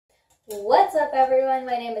What's up, everyone?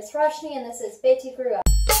 My name is Roshni and this is BetiGrewUp.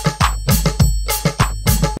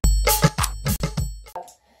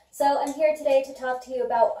 So I'm here today to talk to you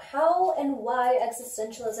about how and why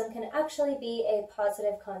existentialism can actually be a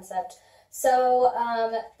positive concept. So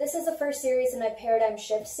this is the first series in my Paradigm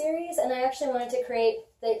Shift series, and I actually wanted to create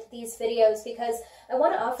these videos because I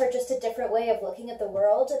want to offer just a different way of looking at the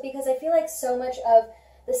world, because I feel like so much of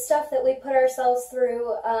the stuff that we put ourselves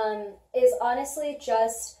through is honestly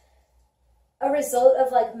just a result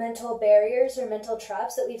of like mental barriers or mental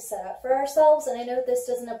traps that we've set up for ourselves. And I know this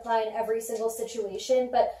doesn't apply in every single situation,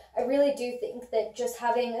 but I really do think that just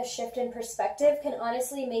having a shift in perspective can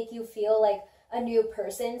honestly make you feel like a new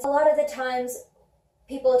person. A lot of the times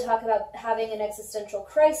people talk about having an existential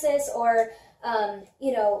crisis or,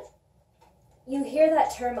 you hear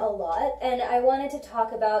that term a lot, and I wanted to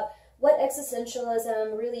talk about what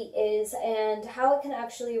existentialism really is and how it can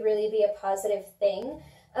actually really be a positive thing.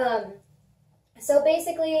 So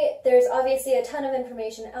basically, there's obviously a ton of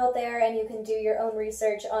information out there, and you can do your own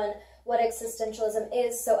research on what existentialism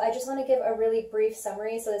is. So I just want to give a really brief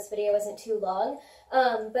summary so this video isn't too long.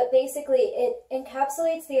 But basically, it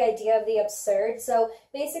encapsulates the idea of the absurd. So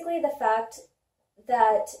basically, the fact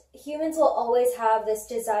that humans will always have this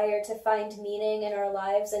desire to find meaning in our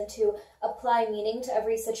lives and to apply meaning to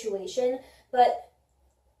every situation, but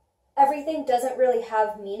everything doesn't really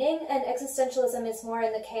have meaning, and existentialism is more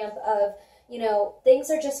in the camp of,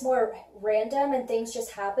 things are just more random and things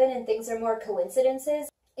just happen and things are more coincidences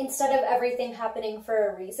instead of everything happening for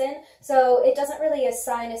a reason. So it doesn't really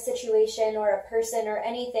assign a situation or a person or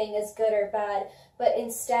anything as good or bad, but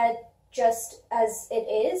instead just as it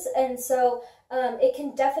is. And so it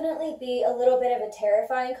can definitely be a little bit of a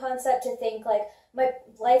terrifying concept to think like, my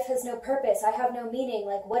life has no purpose, I have no meaning,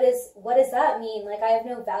 like what does that mean? Like I have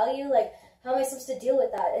no value, like how am I supposed to deal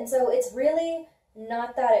with that? And so it's really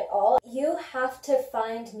not that at all. You have to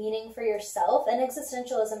find meaning for yourself, and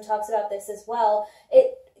existentialism talks about this as well.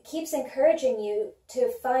 It keeps encouraging you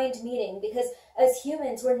to find meaning because as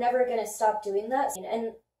humans we're never going to stop doing that,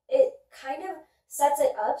 and it kind of sets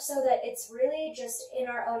it up so that it's really just in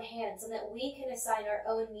our own hands and that we can assign our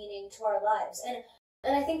own meaning to our lives.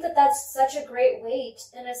 And I think that that's such a great way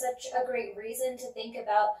and such a great reason to think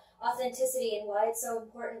about authenticity and why it's so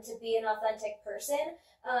important to be an authentic person.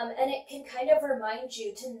 And it can kind of remind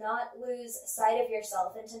you to not lose sight of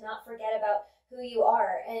yourself and to not forget about who you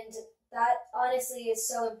are. And that honestly is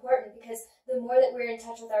so important because the more that we're in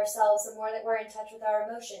touch with ourselves, the more that we're in touch with our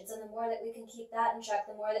emotions, and the more that we can keep that in check,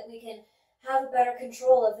 the more that we can have a better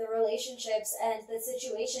control of the relationships and the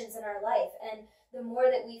situations in our life. And the more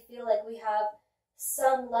that we feel like we have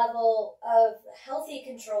some level of healthy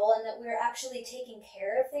control and that we're actually taking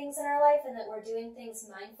care of things in our life and that we're doing things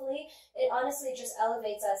mindfully, it honestly just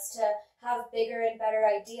elevates us to have bigger and better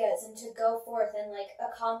ideas and to go forth and like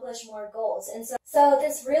accomplish more goals. And so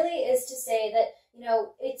this really is to say that,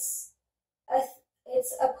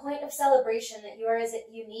 it's a point of celebration that you are as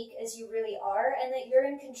unique as you really are and that you're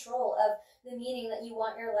in control of the meaning that you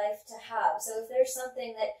want your life to have. So if there's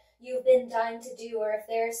something that you've been dying to do, or if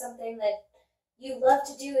there's something that you love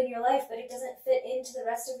to do in your life but it doesn't fit into the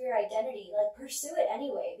rest of your identity, like pursue it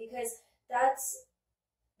anyway, because that's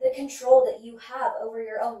the control that you have over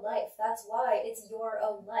your own life. That's why it's your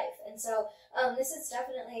own life. And so this is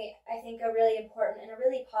definitely, I think, a really important and a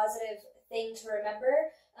really positive thing to remember.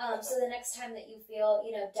 So the next time that you feel,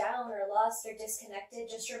 down or lost or disconnected,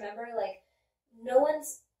 just remember, like, no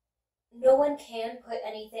one can put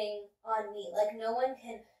anything on me. Like, no one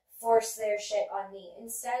can force their shit on me.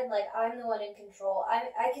 Instead, like, I'm the one in control.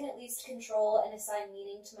 I can at least control and assign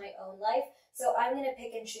meaning to my own life. So I'm going to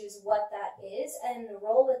pick and choose what that is and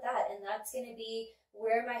roll with that. And that's going to be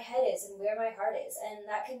where my head is and where my heart is. And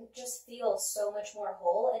that can just feel so much more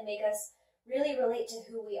whole and make us really relate to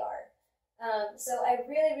who we are. So I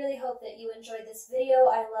really, really hope that you enjoyed this video.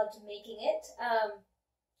 I loved making it.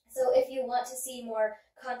 So if you want to see more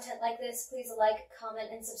content like this, please like, comment,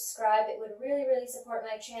 and subscribe. It would really, really support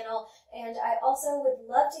my channel. And I also would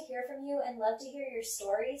love to hear from you and love to hear your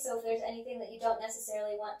story. So if there's anything that you don't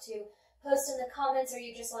necessarily want to post in the comments or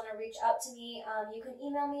you just want to reach out to me, you can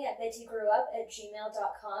email me at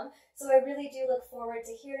BetiGrewUp@gmail.com. So I really do look forward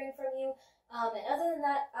to hearing from you. And other than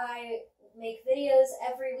that, I make videos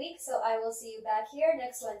every week, so I will see you back here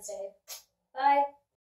next Wednesday. Bye!